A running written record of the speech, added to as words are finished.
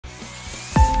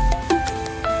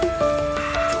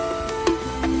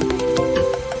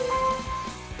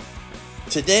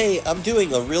Today I'm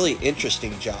doing a really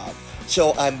interesting job.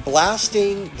 So I'm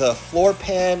blasting the floor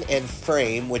pan and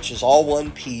frame, which is all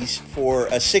one piece, for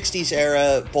a 60s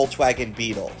era Volkswagen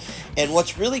Beetle. And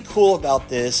what's really cool about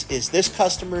this is this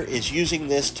customer is using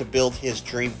this to build his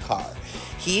dream car.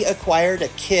 He acquired a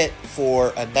kit for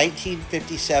a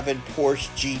 1957 Porsche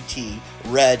GT,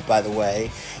 red by the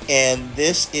way, and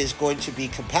this is going to be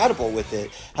compatible with it.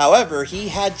 However, he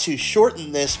had to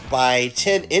shorten this by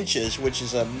 10 inches, which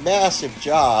is a massive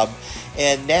job,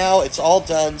 and now it's all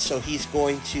done, so he's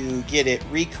going to get it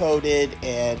recoated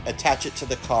and attach it to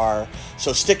the car.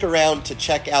 So stick around to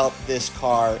check out this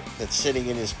car that's sitting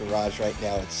in his garage right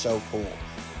now. It's so cool.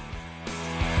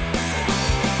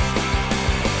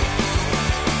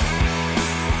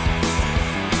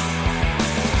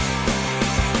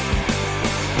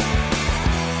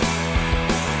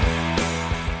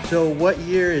 So what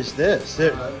year is this?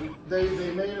 They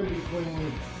made them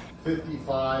between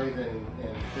 55 and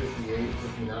 58,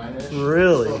 59-ish.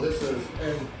 Really? So this is,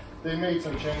 and they made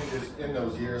some changes in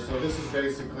those years, so this is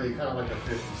basically kind of like a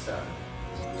 57.